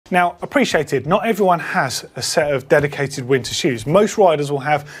Now, appreciated, not everyone has a set of dedicated winter shoes. Most riders will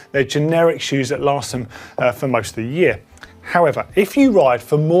have their generic shoes that last them for most of the year. However, if you ride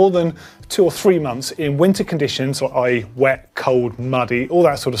for more than 2 or 3 months in winter conditions, i.e. wet, cold, muddy, all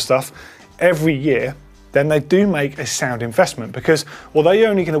that sort of stuff, every year, then they do make a sound investment, because although you're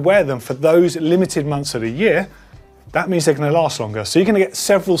only going to wear them for those limited months of the year, that means they're going to last longer. So you're going to get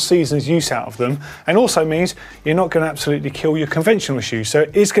several seasons use out of them, and also means you're not going to absolutely kill your conventional shoes. So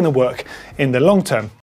it is going to work in the long term.